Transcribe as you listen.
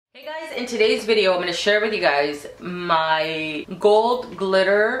Hey guys, in today's video I'm going to share with you guys my gold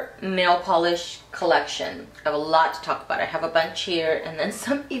glitter nail polish collection. I have a lot to talk about. I have a bunch here and then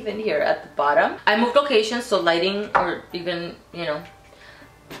some even here at the bottom. I moved locations, so lighting or even, you know,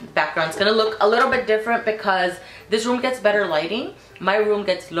 the background's going to look a little bit different because this room gets better lighting. My room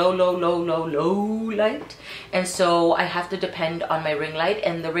gets low light, and so I have to depend on my ring light,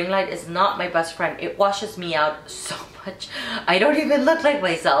 and the ring light is not my best friend. It washes me out so much. I don't even look like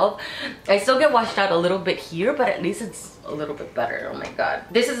myself. I still get washed out a little bit here, but at least it's a little bit better. Oh my god.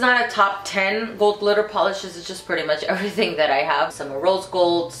 This is not a top 10 gold glitter polishes. It's just pretty much everything that I have. Some are rose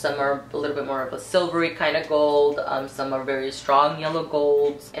gold, some are a little bit more of a silvery kind of gold, some are very strong yellow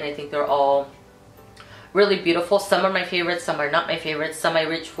golds, and I think they're all really beautiful. Some are my favorites, some are not my favorites. Some I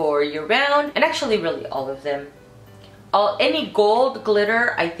reach for year round, and actually really all of them. Any gold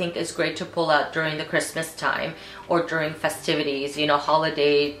glitter I think is great to pull out during the Christmas time or during festivities, you know,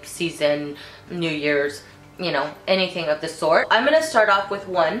 holiday season, New Year's, you know, anything of the sort. I'm gonna start off with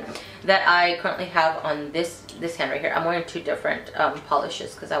one that I currently have on this hand right here. I'm wearing two different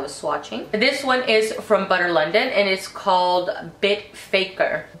polishes because I was swatching. This one is from Butter London and it's called Bit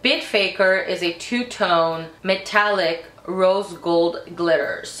Faker. Bit Faker is a two-tone metallic rose gold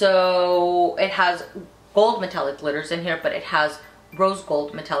glitter. So it has gold metallic glitters in here, but it has rose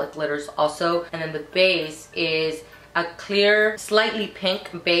gold metallic glitters also. And then the base is a clear, slightly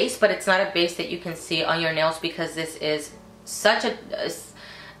pink base, but it's not a base that you can see on your nails because this is such a,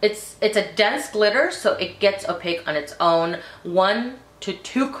 it's a dense glitter, so it gets opaque on its own. 1 to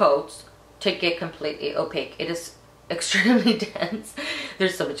 2 coats to get completely opaque. It is extremely dense.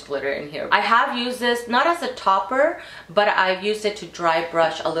 There's so much glitter in here. I have used this not as a topper, but I've used it to dry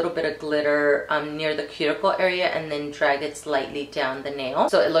brush a little bit of glitter near the cuticle area and then drag it slightly down the nail,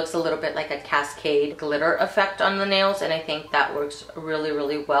 so it looks a little bit like a cascade glitter effect on the nails, and I think that works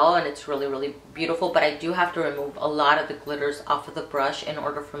really well, and it's really beautiful. But I do have to remove a lot of the glitters off of the brush in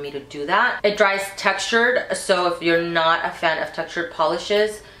order for me to do that. It dries textured, so if you're not a fan of textured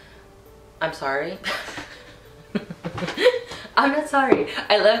polishes, I'm sorry. I'm not sorry.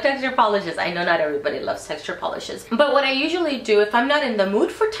 I love texture polishes. I know not everybody loves texture polishes, but what I usually do if I'm not in the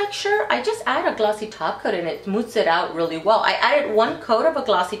mood for texture, I just add a glossy top coat and it smooths it out really well. I added 1 coat of a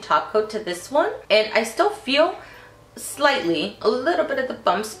glossy top coat to this one and I still feel slightly a little bit of the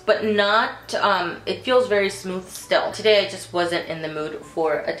bumps, but not it feels very smooth still. Today I just wasn't in the mood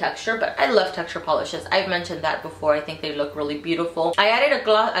for a texture, but I love texture polishes. I've mentioned that before. I think they look really beautiful. I added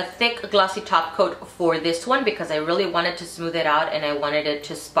a thick glossy top coat for this one because I really wanted to smooth it out and I wanted it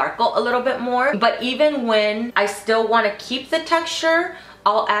to sparkle a little bit more. But even when I still want to keep the texture,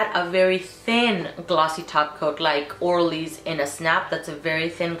 I'll add a very thin glossy top coat like ORLY's in a Snap. That's a very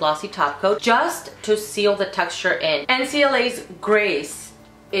thin glossy top coat just to seal the texture in. NCLA's Grace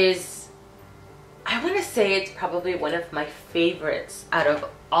is, I want to say it's probably one of my favorites out of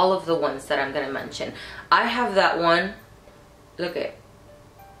all of the ones that I'm going to mention. I have that one, look at,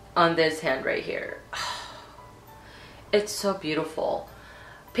 on this hand right here. It's so beautiful.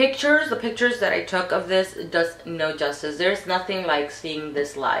 The pictures that I took of this does no justice. There's nothing like seeing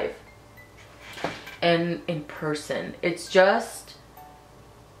this live and in person. It's just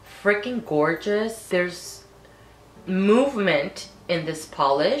freaking gorgeous. There's movement in this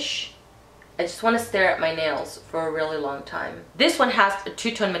polish. I just want to stare at my nails for a really long time. This one has a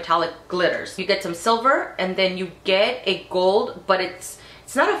two-tone metallic glitters. You get some silver and then you get a gold, but it's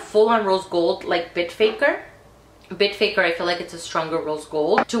not a full-on rose gold like Bit Faker. Bit Faker, I feel like it's a stronger rose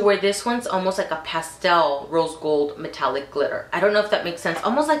gold, to where this one's almost like a pastel rose gold metallic glitter. I don't know if that makes sense.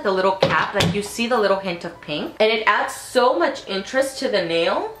 Almost like the little cap, like you see the little hint of pink, and it adds so much interest to the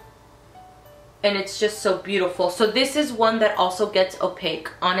nail, and it's just so beautiful. So this is one that also gets opaque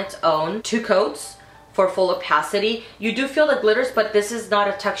on its own. 2 coats for full opacity. You do feel the glitters, but this is not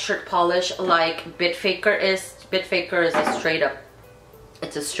a textured polish like Bit Faker is. Bit Faker is a straight up,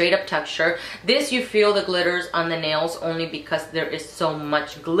 it's a straight up texture. This you feel the glitters on the nails only because there is so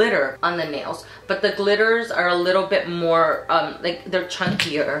much glitter on the nails. But the glitters are a little bit more, like they're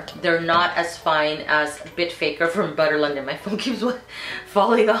chunkier. They're not as fine as Bit Faker from Butter London. My phone keeps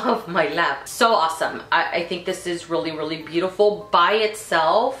falling off my lap. So awesome. I think this is really beautiful by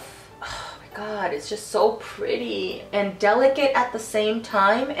itself. Oh my god, it's just so pretty and delicate at the same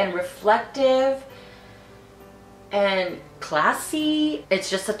time and reflective and classy. It's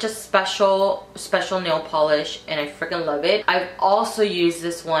just such a special nail polish and I freaking love it. I've also used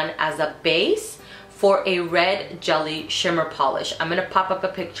this one as a base for a red jelly shimmer polish. I'm gonna pop up a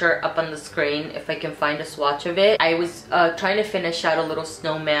picture up on the screen if I can find a swatch of it. I was trying to finish out a little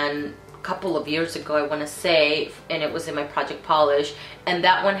snowman couple of years ago, I want to say, and it was in my project polish, and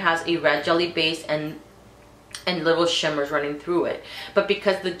that one has a red jelly base and little shimmers running through it. But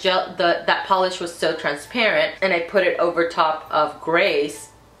because that polish was so transparent and I put it over top of Grace,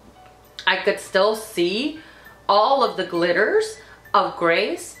 I could still see all of the glitters of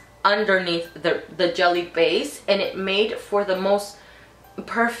Grace underneath the jelly base, and it made for the most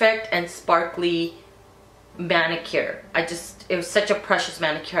perfect and sparkly manicure. It was such a precious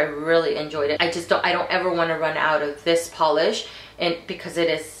manicure. I really enjoyed it. I don't ever want to run out of this polish, and because it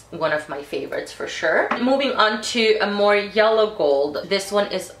is one of my favorites for sure. Moving on to a more yellow gold. This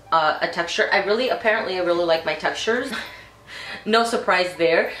one is a texture. Apparently I really like my textures. No surprise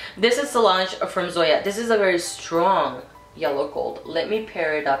there. This is Solange from Zoya. This is a very strong yellow gold. Let me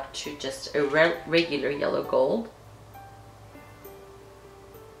pair it up to just a regular yellow gold.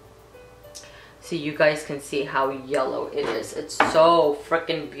 So you guys can see how yellow it is. It's so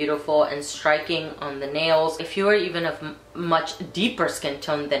freaking beautiful and striking on the nails. If you are even of much deeper skin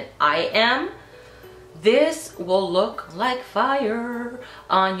tone than I am, this will look like fire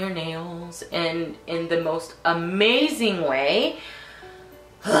on your nails, and in the most amazing way.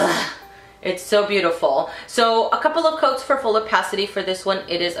 It's so beautiful. So a couple of coats for full opacity for this one.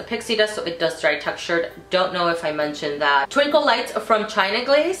 It is a pixie dust, so it does dry textured. Don't know if I mentioned that. Twinkle Lights from China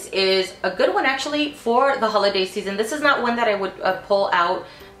Glaze is a good one actually for the holiday season. This is not one that I would pull out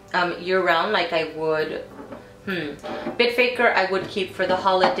year round like I would. Bit Faker I would keep for the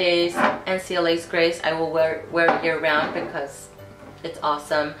holidays. NCLA Grace I will wear year round because it's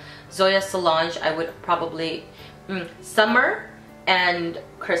awesome. Zoya Solange I would probably summer and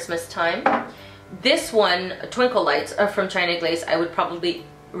Christmas time. This one, Twinkle Lights, from China Glaze, I would probably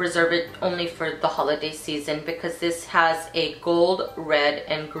reserve it only for the holiday season because this has a gold, red,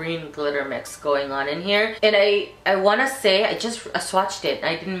 and green glitter mix going on in here. And I want to say, I swatched it.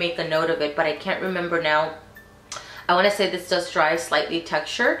 I didn't make a note of it, but I can't remember now. I want to say this does dry slightly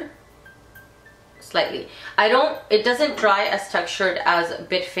textured. Slightly. It doesn't dry as textured as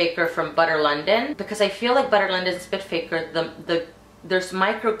Bit Faker from Butter London, because I feel like Butter London's Bit Faker, there's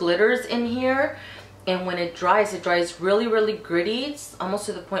micro glitters in here, and when it dries really, really gritty. It's almost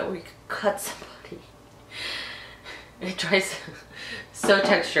to the point where you could cut somebody. It dries so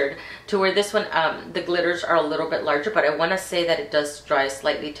textured, to where this one, the glitters are a little bit larger, but I want to say that it does dry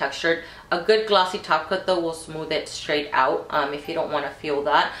slightly textured. A good glossy top coat though will smooth it straight out if you don't want to feel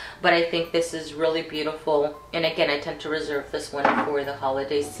that. But I think this is really beautiful, and again, I tend to reserve this one for the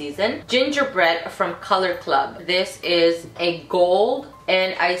holiday season. Gingerbread from Color Club. This is a gold,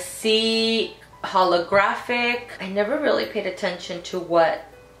 and I see holographic. I never really paid attention to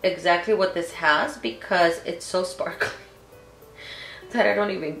exactly what this has because it's so sparkly that I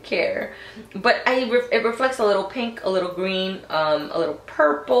don't even care. But it reflects a little pink, a little green, a little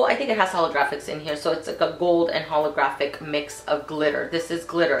purple. I think it has holographics in here, so it's like a gold and holographic mix of glitter. This is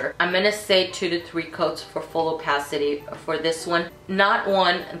glitter. I'm gonna say 2 to 3 coats for full opacity for this one. Not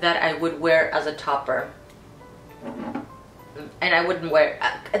one that I would wear as a topper. And I wouldn't wear,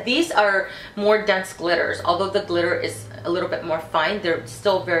 these are more dense glitters. Although the glitter is a little bit more fine, they're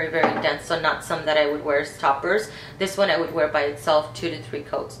still very, very dense, so not some that I would wear as toppers. This one I would wear by itself, 2 to 3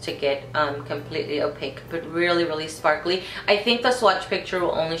 coats to get completely opaque, but really, really sparkly. I think the swatch picture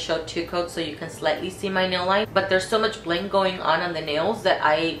will only show 2 coats, so you can slightly see my nail line, but there's so much bling going on the nails that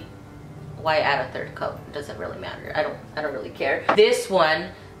why add a 3rd coat? It doesn't really matter. I don't really care. This one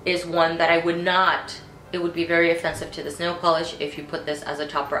is one that I would not. It would be very offensive to this nail polish if you put this as a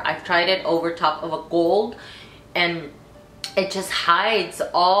topper. I've tried it over top of a gold, and it just hides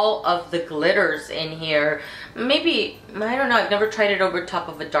all of the glitters in here. Maybe, I don't know, I've never tried it over top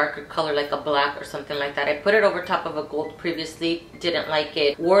of a darker color like a black or something like that. I put it over top of a gold previously, didn't like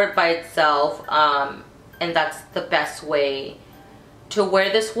it. Wore it by itself, and that's the best way to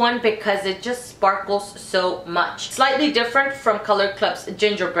wear this one because it just sparkles so much. Slightly different from Color Club's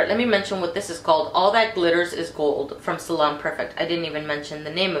Gingerbread. Let me mention what this is called. All That Glitters is Gold from Salon Perfect. I didn't even mention the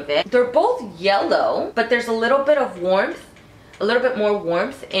name of it. They're both yellow, but there's a little bit of warmth, a little bit more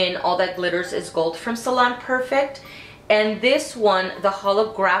warmth in All That Glitters is Gold from Salon Perfect. And this one, the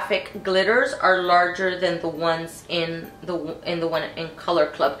holographic glitters are larger than the ones in the one in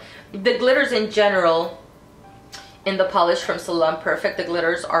Color Club. The glitters in general, in the polish from Salon Perfect, the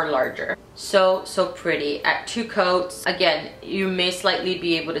glitters are larger. So pretty. At 2 coats, again, you may slightly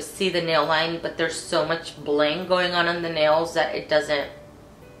be able to see the nail line, but there's so much bling going on the nails that it doesn't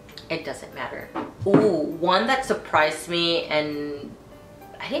matter. Ooh, one that surprised me, and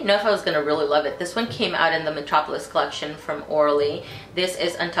I didn't know if I was gonna really love it. This one came out in the Metropolis collection from ORLY. This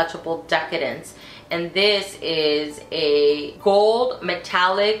is Untouchable Decadence. and this is a gold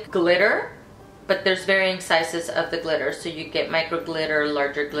metallic glitter, but there's varying sizes of the glitter. So you get micro glitter,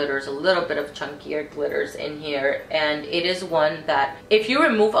 larger glitters, a little bit of chunkier glitters in here. And it is one that if you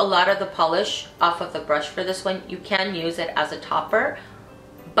remove a lot of the polish off of the brush for this one, you can use it as a topper,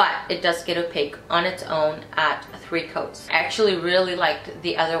 but it does get opaque on its own at 3 coats. I actually really liked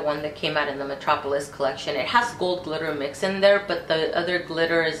the other one that came out in the Metropolis collection. It has gold glitter mix in there, but the other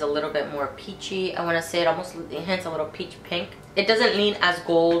glitter is a little bit more peachy. I want to say it hints a little peach pink. It doesn't lean as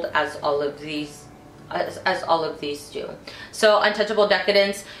gold as all of these do. So Untouchable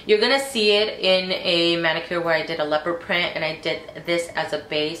Decadence, you're gonna see it in a manicure where I did a leopard print and I did this as a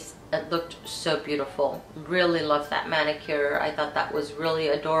base. It looked so beautiful. Really love that manicure. I thought that was really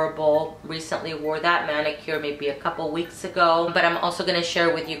adorable. Recently wore that manicure maybe a couple weeks ago, but I'm also gonna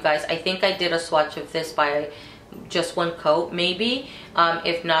share with you guys, I think I did a swatch of this by just 1 coat maybe.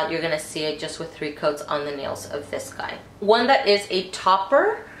 If not, you're gonna see it just with 3 coats on the nails of this guy. One that is a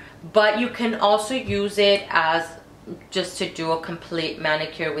topper, but you can also use it as just to do a complete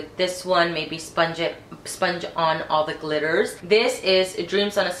manicure with this one. Maybe sponge on all the glitters. This is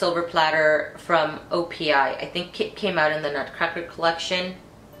Dreams on a Silver Platter from OPI. I think it came out in the Nutcracker collection.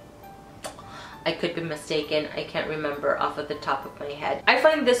 I could be mistaken. I can't remember off of the top of my head. I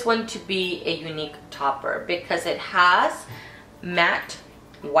find this one to be a unique topper because it has matte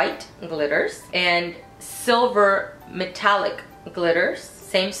white glitters and silver metallic glitters,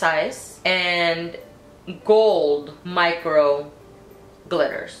 same size, and gold micro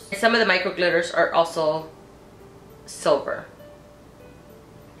glitters. Some of the micro glitters are also silver.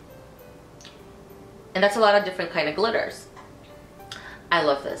 And that's a lot of different kind of glitters. I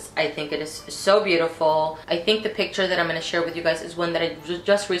love this. I think it is so beautiful. I think the picture that I'm going to share with you guys is one that I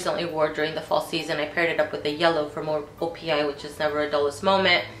just recently wore during the fall season. I paired it up with the yellow from OPI, which is Never a Dullest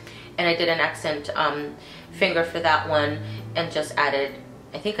Moment. And I did an accent finger for that one and just added,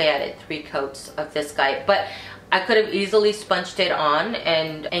 I think I added 3 coats of this guy. But I could have easily sponged it on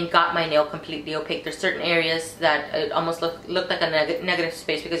and got my nail completely opaque. There's certain areas that it almost looked like a negative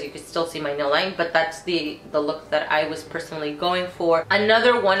space because you could still see my nail line, but that's the look that I was personally going for.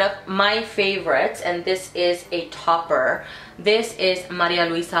 Another one of my favorites, and this is a topper. This is Maria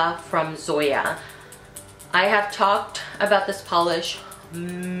Luisa from Zoya. I have talked about this polish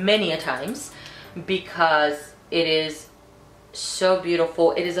many a times because it is so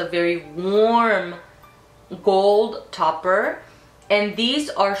beautiful. It is a very warm gold topper, and these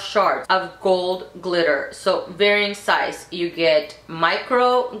are shards of gold glitter, so varying size. You get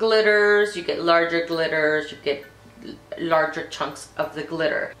micro glitters, you get larger glitters, you get larger chunks of the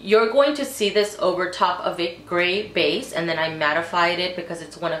glitter. You're going to see this over top of a gray base, and then I mattified it because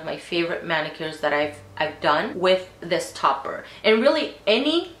it's one of my favorite manicures that I've done with this topper. And really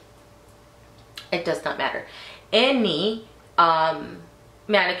it does not matter, any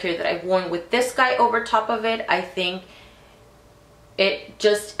manicure that I've worn with this guy over top of it, I think it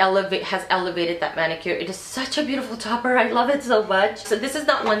just has elevated that manicure. It is such a beautiful topper. I love it so much. So this is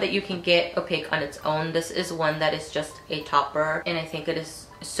not one that you can get opaque on its own. This is one that is just a topper, and I think it is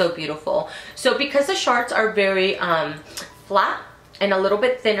so beautiful. So because the shards are very flat and a little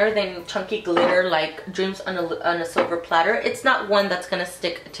bit thinner than chunky glitter like Dreams on a Silver Platter, it's not one that's gonna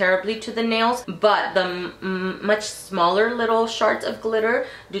stick terribly to the nails, but the much smaller little shards of glitter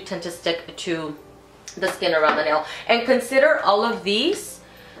do tend to stick to the skin around the nail. And consider all of these,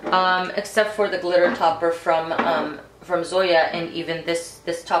 except for the glitter topper from Zoya, and even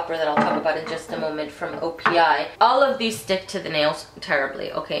this topper that I'll talk about in just a moment from OPI, all of these stick to the nails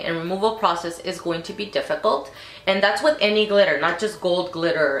terribly, okay? And removal process is going to be difficult, and that's with any glitter, not just gold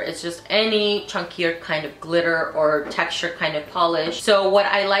glitter. It's just any chunkier kind of glitter or texture kind of polish. So what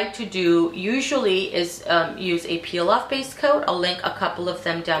I like to do usually is use a peel-off base coat. I'll link a couple of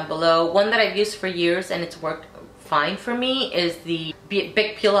them down below. One that I've used for years and it's worked fine for me is the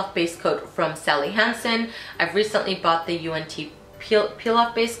Big Peel-Off Base Coat from Sally Hansen. I've recently bought the UNT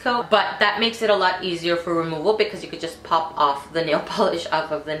Peel-Off Base Coat, but that makes it a lot easier for removal because you could just pop off the nail polish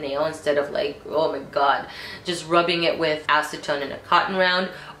off of the nail instead of like, oh my god, just rubbing it with acetone and a cotton round.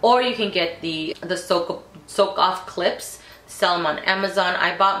 Or you can get the soak off clips. Sell them on Amazon.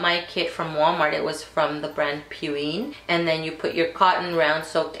 I bought my kit from Walmart. It was from the brand Puin. And then you put your cotton round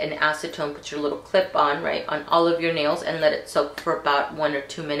soaked in acetone, put your little clip on, right, on all of your nails and let it soak for about 1 or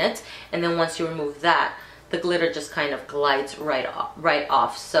 2 minutes. And then once you remove that, the glitter just kind of glides right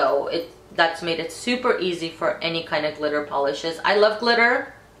off. So that's made it super easy for any kind of glitter polishes. I love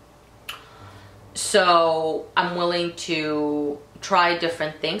glitter, so I'm willing to try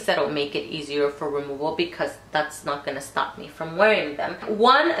different things that'll make it easier for removal, because that's not going to stop me from wearing them.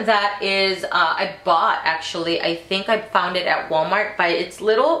 One that is I bought, actually, I think I found it at Walmart by its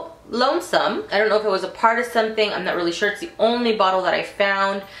little Lonesome. I don't know if it was a part of something, I'm not really sure. It's the only bottle that I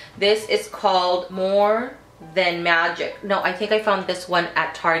found. This is called More Than Magic. No, I think I found this one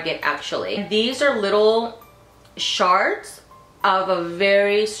at Target, actually. These are little shards of a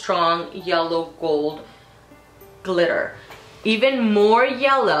very strong yellow gold glitter. Even more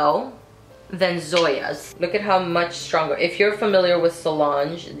yellow than Zoya's. Look at how much stronger. If you're familiar with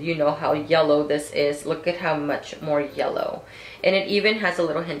Solange, you know how yellow this is. Look at how much more yellow. And it even has a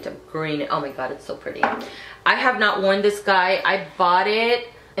little hint of green. Oh my god, it's so pretty. I have not worn this guy. I bought it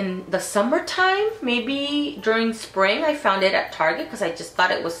in the summertime, maybe during spring. I found it at Target because I just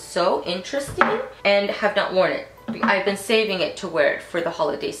thought it was so interesting, and have not worn it. I've been saving it to wear it for the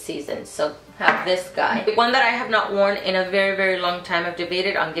holiday season. So have this guy. The one that I have not worn in a very, very long time. I've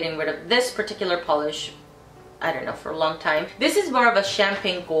debated on getting rid of this particular polish, I don't know, for a long time. This is more of a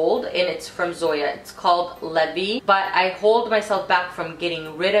champagne gold, and it's from Zoya. It's called Levi, but I hold myself back from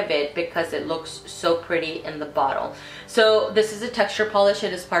getting rid of it because it looks so pretty in the bottle. So this is a texture polish.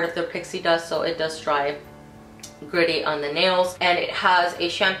 It is part of the Pixie dust, so it does dry gritty on the nails, and it has a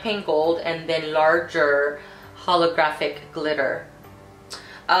champagne gold and then larger holographic glitter.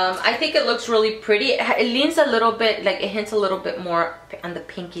 I think it looks really pretty. It leans a little bit, like it hints a little bit more on the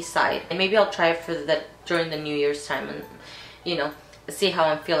pinky side. And maybe I'll try it for during the New Year's time, and you know, see how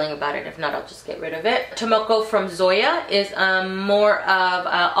I'm feeling about it. If not, I'll just get rid of it. Tomoko from Zoya is more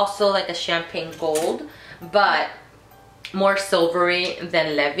of also like a champagne gold, but more silvery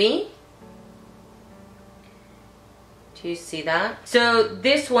than Levi. Do you see that? So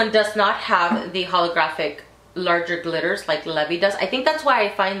this one does not have the holographic larger glitters like Levi does. I think that's why I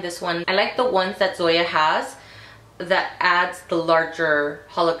find this one. I like the ones that Zoya has that adds the larger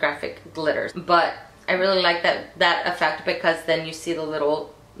holographic glitters, but I really like that effect, because then you see the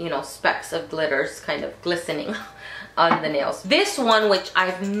little, you know, specks of glitters kind of glistening on the nails. This one, which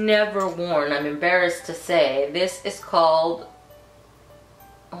I've never worn, I'm embarrassed to say, this is called,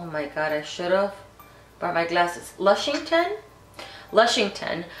 oh my god, I should have brought my glasses. Lushington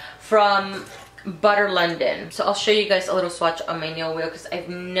from Butter London. So I'll show you guys a little swatch on my nail wheel, because I've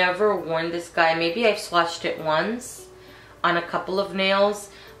never worn this guy. Maybe I've swatched it once on a couple of nails,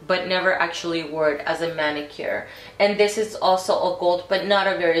 but never actually wore it as a manicure. And this is also a gold, but not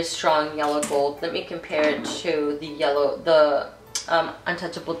a very strong yellow gold. Let me compare it to the yellow, the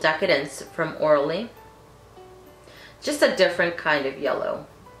Untouchable Decadence from ORLY. Just a different kind of yellow.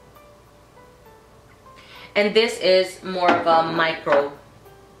 And this is more of a micro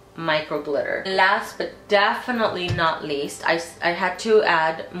glitter. Last but definitely not least, I had to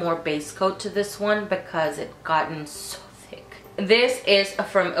add more base coat to this one because it gotten so thick. This is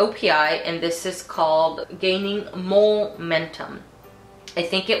from OPI, and this is called Gaining Mentum. I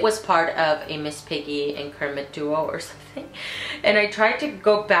think it was part of a Miss Piggy and Kermit duo or something, and I tried to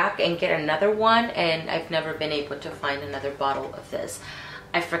go back and get another one, and I've never been able to find another bottle of this.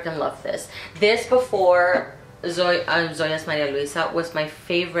 I freaking love this. This before Zoya's Maria Luisa was my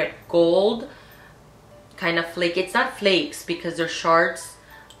favorite gold kind of flake. It's not flakes because they're shards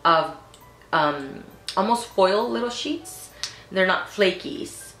of almost foil little sheets. They're not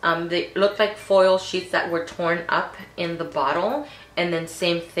flakies. They look like foil sheets that were torn up in the bottle. And then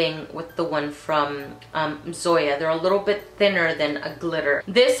same thing with the one from Zoya. They're a little bit thinner than a glitter.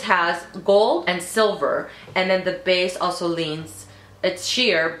 This has gold and silver, and then the base also leans, it's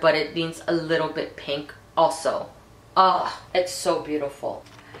sheer, but it leans a little bit pink also. Oh, it's so beautiful.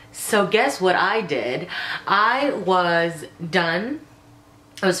 So guess what I did? I was done.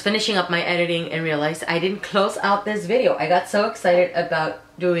 I was finishing up my editing and realized I didn't close out this video. I got so excited about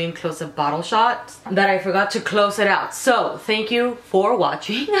doing close-up bottle shots that I forgot to close it out. So thank you for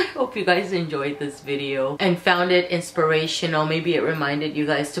watching. I hope you guys enjoyed this video and found it inspirational. Maybe it reminded you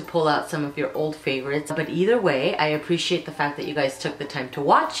guys to pull out some of your old favorites. But either way, I appreciate the fact that you guys took the time to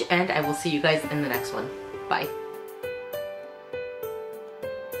watch, and I will see you guys in the next one. Bye.